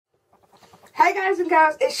Hey guys and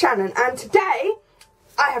girls, it's Shannon, and today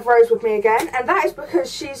I have Rose with me again, and that is because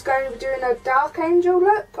she's going to be doing a Dark Angel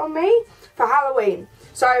look on me for Halloween.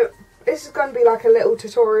 So this is going to be like a little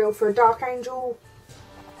tutorial for a Dark Angel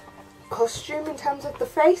costume in terms of the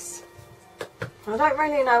face. I don't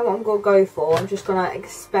really know what I'm going to go for. I'm just going to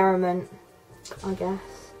experiment, I guess.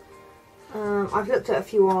 I've looked at a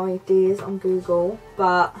few ideas on Google,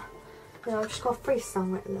 but you know, I'm just going to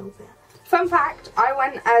freestyle it a little bit. Fun fact, I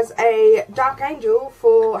went as a Dark Angel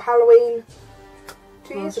for Halloween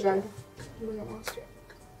 2 years ago. Last year.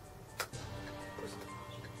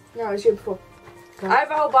 No, it was the year before. Okay. I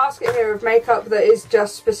have a whole basket here of makeup that is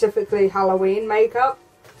just specifically Halloween makeup.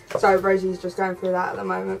 So Rosie's just going through that at the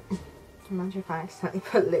moment. Imagine if I accidentally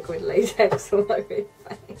put liquid latex all over your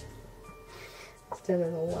face. Instead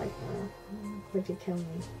of all white now. Would you kill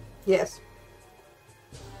me? Yes.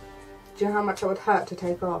 Do you know how much it would hurt to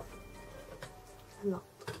take off? A lot.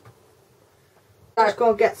 I'm just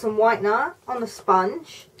going to get some whitener on the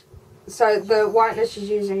sponge. So the whitener she's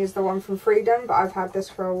using is the one from Freedom, but I've had this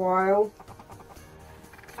for a while.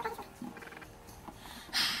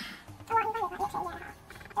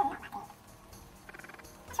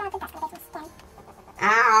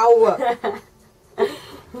 Ow!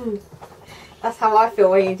 That's how I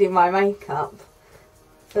feel when you do my makeup.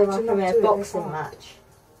 I feel like I'm in a boxing match.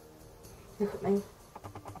 Look at me.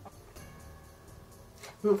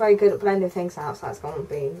 I'm not very good at blending things out, so that's going to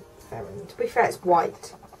be very... To be fair, it's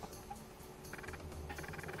white.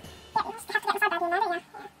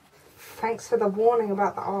 Thanks for the warning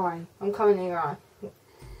about the eye. I'm coming in your eye.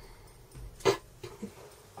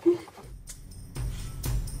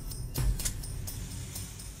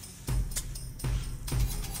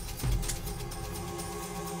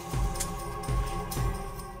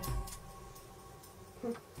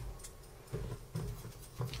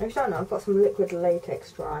 I don't know, I've got some liquid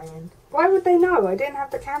latex drying. Why would they know? I didn't have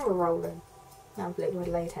the camera rolling. I have liquid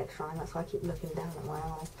latex drying, that's why I keep looking down at my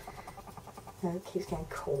eye. And it keeps getting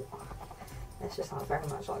caught. It's just like very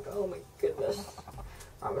much like, oh my goodness.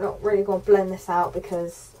 Right, we're not really going to blend this out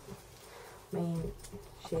because, I mean,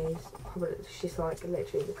 she's like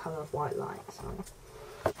literally the colour of white light, so.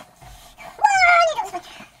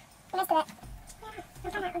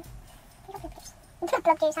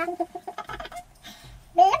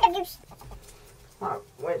 Right,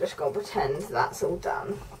 we're just going to pretend that's all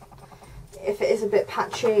done. If it is a bit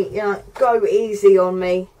patchy, you know, go easy on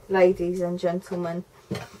me, ladies and gentlemen.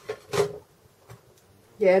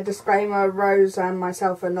 Yeah, disclaimer, Rose and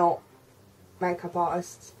myself are not makeup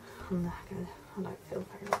artists. I'm not gonna, I don't feel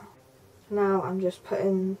very well. Now I'm just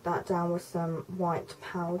putting that down with some white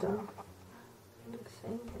powder.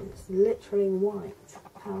 See, it's literally white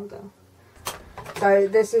powder. So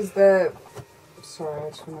this is the, sorry, I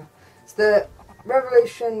just wanna, it's the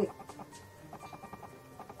Revolution,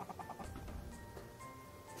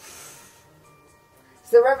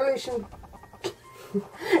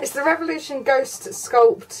 it's the Revolution Ghost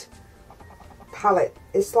Sculpt palette.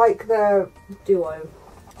 It's like the duo.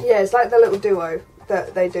 Yeah, it's like the little duo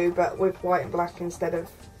that they do, but with white and black instead of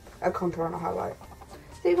a contour and a highlight.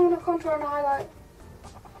 Is it even a contour and a highlight?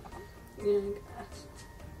 Yeah, I guess.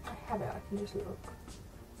 I have it, I can just look.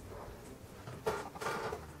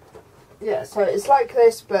 Yeah, so it's like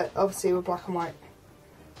this, but obviously with black and white.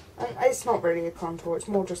 And it's not really a contour, it's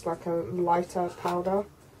more just like a lighter powder.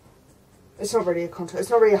 It's not really a contour,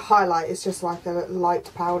 it's not really a highlight, it's just like a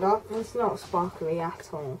light powder. It's not sparkly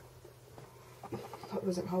at all. I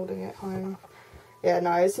wasn't holding it high enough. Yeah,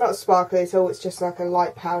 no, it's not sparkly at all, it's just like a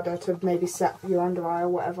light powder to maybe set your under eye or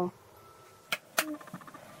whatever.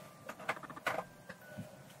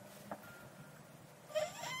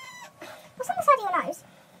 What's on the side of your nose?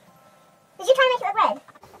 Did you try and make it look red?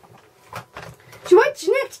 So what's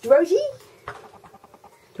next, Rosie?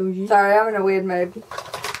 Sorry, I'm in a weird mood.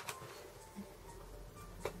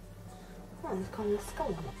 Oh, it's kind of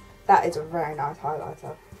skull. That is a very nice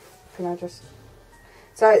highlighter. Can I just...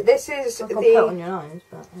 So this is I've got put on your nose,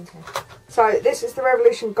 but okay. So this is the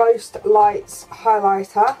Revolution Ghost Lights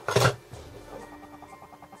highlighter.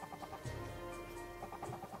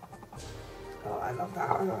 Oh, I love that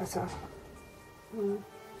highlighter. Mm.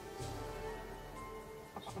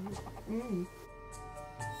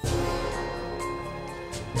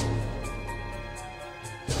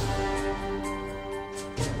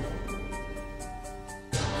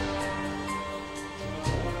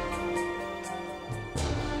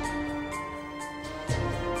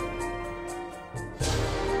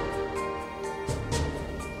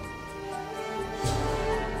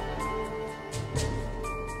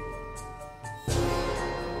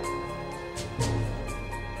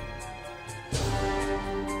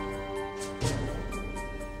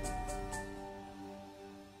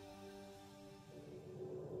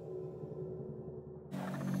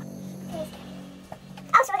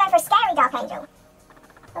 dark angel.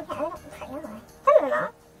 Oh yeah, they're not pretty, are they? Some of them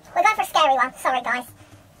are. We're going for a scary one. Sorry, guys.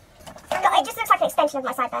 It just looks like an extension of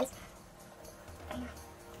my sideburns.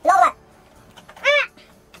 Lola! Ah!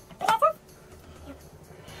 Potato?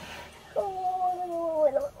 Ooh,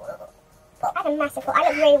 I have a massive foot. I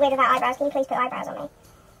look really weird without eyebrows. Can you please put eyebrows on me?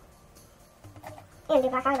 You're going to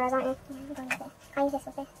do black eyebrows, aren't you? Yeah, I'm going with this. I'll use this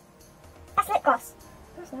with this. That's lip gloss.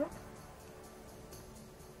 No, it's not.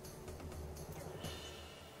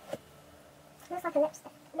 It looks like a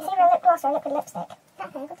lipstick. It's either a lip gloss or a liquid lipstick. Okay,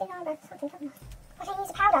 I've got to do eyebrows. Something, haven't I? I don't use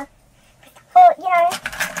a powder. Or, you know, the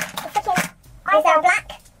freaking eyes. Is there a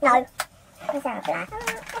black? No. Is there a black?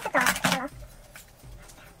 It's a dark colour.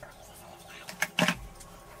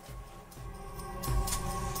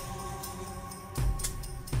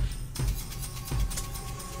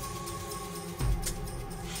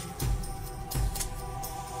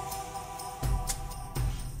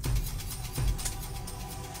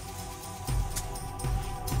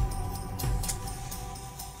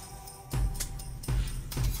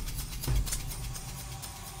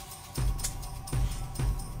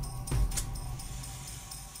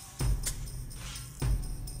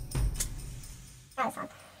 That was fun.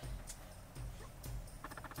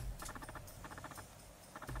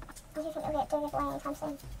 Do you think you'll do a giveaway anytime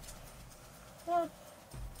soon? Yeah.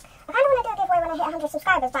 I kind of want to do a giveaway when I hit 100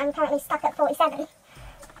 subscribers, but I'm currently stuck at 47.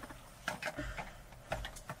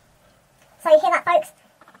 So you hear that, folks?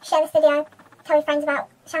 Share this video. Tell your friends about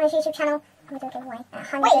Shannon's YouTube channel. I'm going to do a giveaway at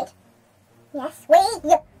 100. Wait! Yes, we?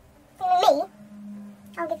 Me?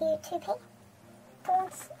 I'll give you 2p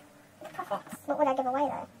towards the profits. What would I give away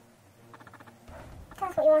though? Tell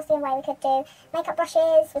us what you want to see away. We could do makeup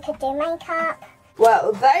brushes, we could do makeup.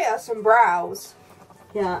 Well, they are some brows.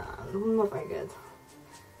 Yeah, not very good.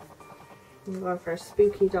 I'm going for a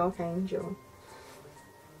spooky dark angel.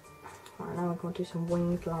 Right, now we're going to do some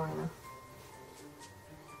winged liner.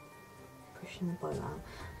 Pushing the bow out.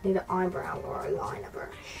 Need an eyebrow or a liner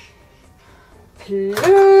brush.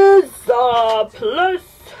 Plus.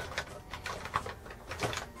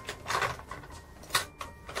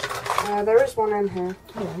 There is one in here.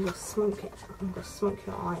 Oh, I'm going to smoke it. I'm going to smoke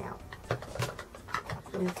your eye out.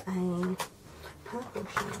 With a purple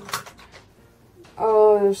shade.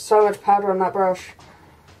 Oh, there's so much powder on that brush.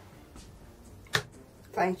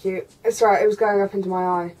 Thank you. It's right, it was going up into my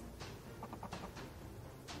eye.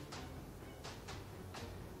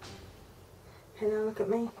 Okay, now look at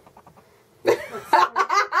me.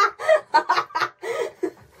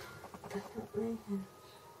 Definitely.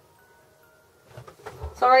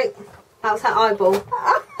 Sorry, that was her eyeball.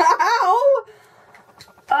 Ow!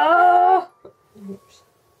 Oh! Oops.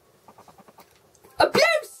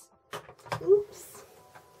 Abuse! Oops.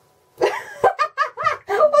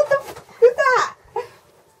 What the f is that?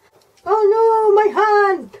 Oh no, my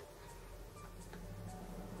hand!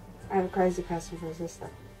 I have a crazy person for a sister.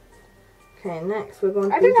 Okay, next we're going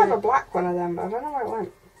to I did have a black one of them, but I don't know where it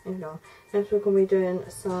went. Here we go. Next we're going to be doing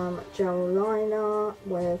some gel liner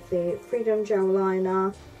with the Freedom Gel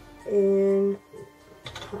Liner in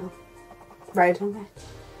Red. Close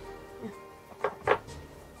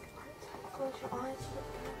your eyes.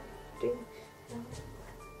 Do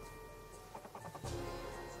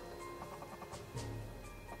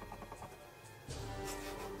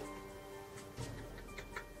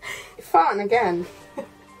You're farting again.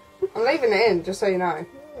 I'm leaving it in, just so you know.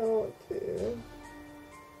 Oh dear.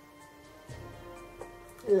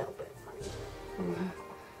 A little bit funny.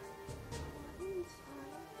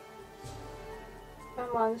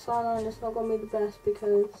 Don't mind, this eyeliner's not going to be the best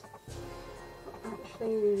because I'm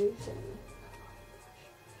actually using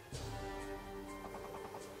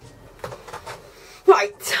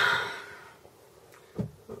Right.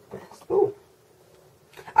 not the best. Ooh.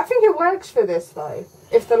 I think it works for this though,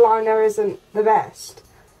 if the liner isn't the best.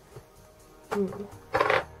 Don't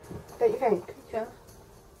you think? Yeah.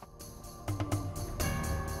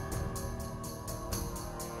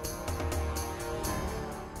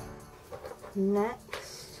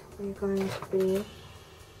 Next, we're going to be...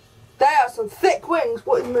 They are some thick wings.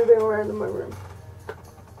 What is moving around in my room?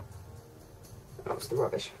 That's the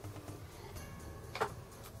rubbish.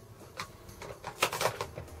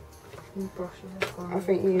 Your brushes are going. I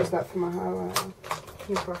think you use that for my highlighter.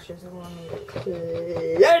 Your brushes are going to need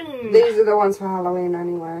clean. These are the ones for Halloween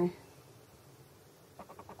anyway.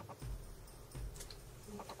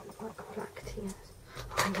 Like black tears.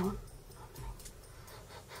 Hang on.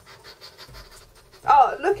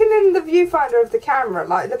 Oh, looking in the viewfinder of the camera,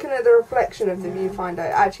 like looking at the reflection of the viewfinder,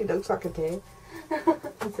 it actually looks like a tear.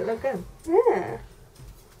 Does it look good? Yeah.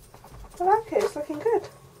 I like it, it's looking good.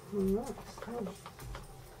 Nice.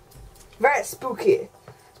 Very spooky.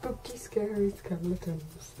 Spooky, scary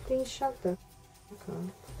skeletons. Please shut the fuck up.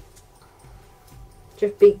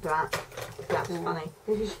 Just beat that. That's funny.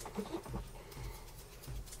 I'm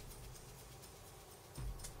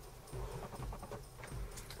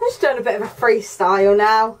just doing a bit of a freestyle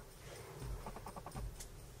now.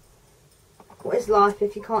 What is life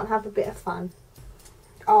if you can't have a bit of fun?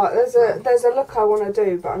 Oh, there's a look I want to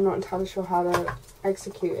do, but I'm not entirely sure how to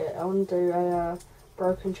execute it. I want to do a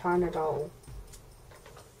broken china doll.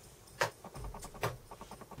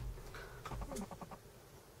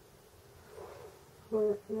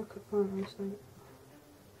 Well, look at photos later.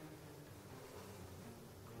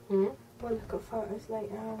 Mm? We'll look at photos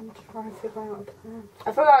later and try and figure out a plan.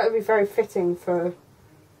 I feel like it would be very fitting for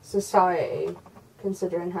society,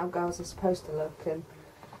 considering how girls are supposed to look, and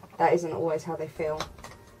that isn't always how they feel.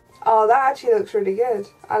 Oh, that actually looks really good.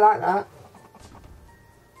 I like that.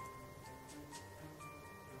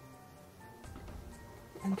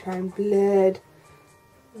 I'm trying blood.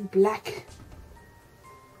 Black.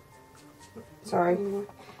 Sorry.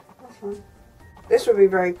 That's fine. This would be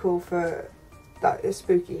very cool for like a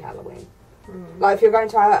spooky Halloween. Like if you're going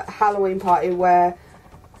to a Halloween party where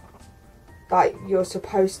like you're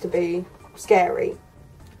supposed to be scary.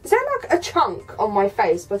 Is there like a chunk on my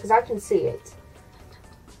face because I can see it?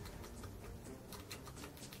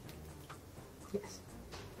 Yes.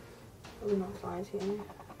 I'm not lying to you.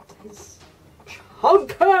 It is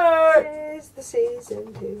Chunky! It's the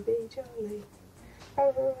season to be jolly. No,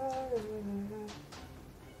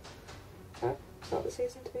 it's not the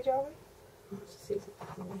season to be jolly. What's the season for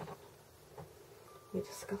Halloween? We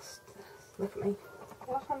discussed this. Look at me.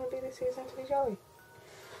 Why can't it be the season to be jolly?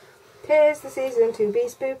 'Tis the season to be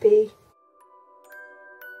spoopy.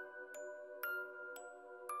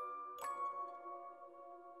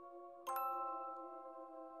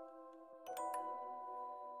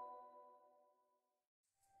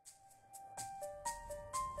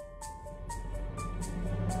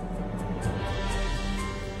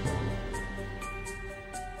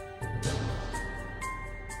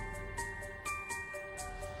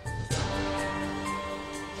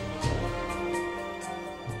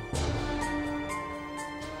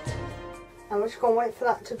 And we're just going to wait for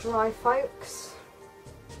that to dry, folks.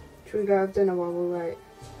 Should we go have dinner while we wait?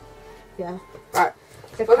 Yeah. Right.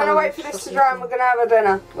 We're going to wait for this to dry and we're going to have a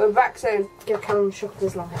dinner. We're back soon. Give Callum a shock of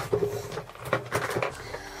his life.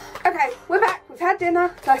 Okay, we're back. We've had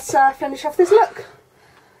dinner. Let's finish off this look.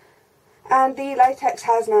 And the latex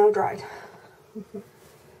has now dried.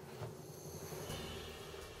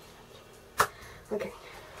 Okay.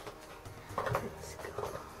 Let's go.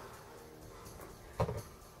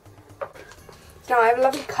 So now I have a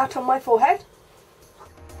lovely cut on my forehead.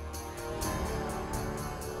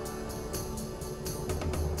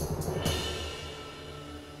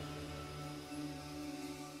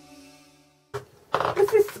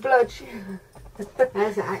 This is splodge.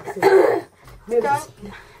 There's an accident.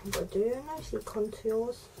 But do you notice the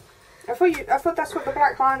contours? I thought that's what the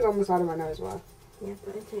black lines on the side of my nose were. Yeah,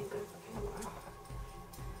 but it didn't go very well.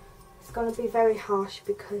 It's going to be very harsh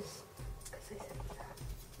because I said that.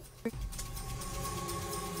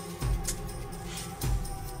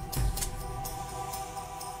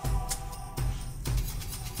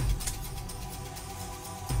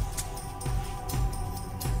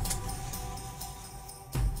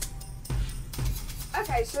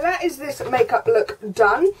 Okay, so that is this makeup look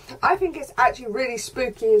done. I think it's actually really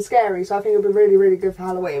spooky and scary, so I think it'll be really, really good for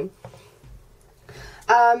Halloween.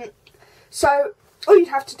 So all you'd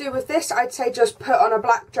have to do with this, I'd say just put on a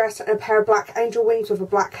black dress and a pair of black angel wings with a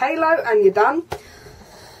black halo and you're done.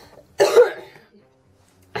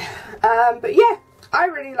 But yeah, I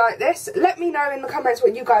really like this. Let me know in the comments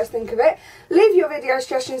what you guys think of it. Leave your video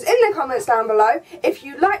suggestions in the comments down below. If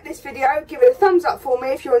you like this video, give it a thumbs up for me.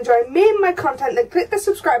 If you're enjoying me and my content, then click the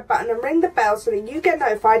subscribe button and ring the bell so that you get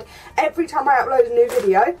notified every time I upload a new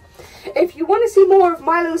video. If you want to see more of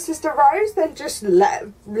my little sister Rose, then just let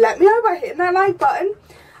me know by hitting that like button.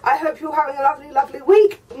 I hope you're having a lovely, lovely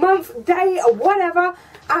week, month, day, or whatever.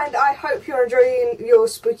 And I hope you're enjoying your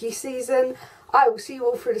spooky season. I will see you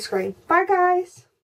all through the screen. Bye, guys.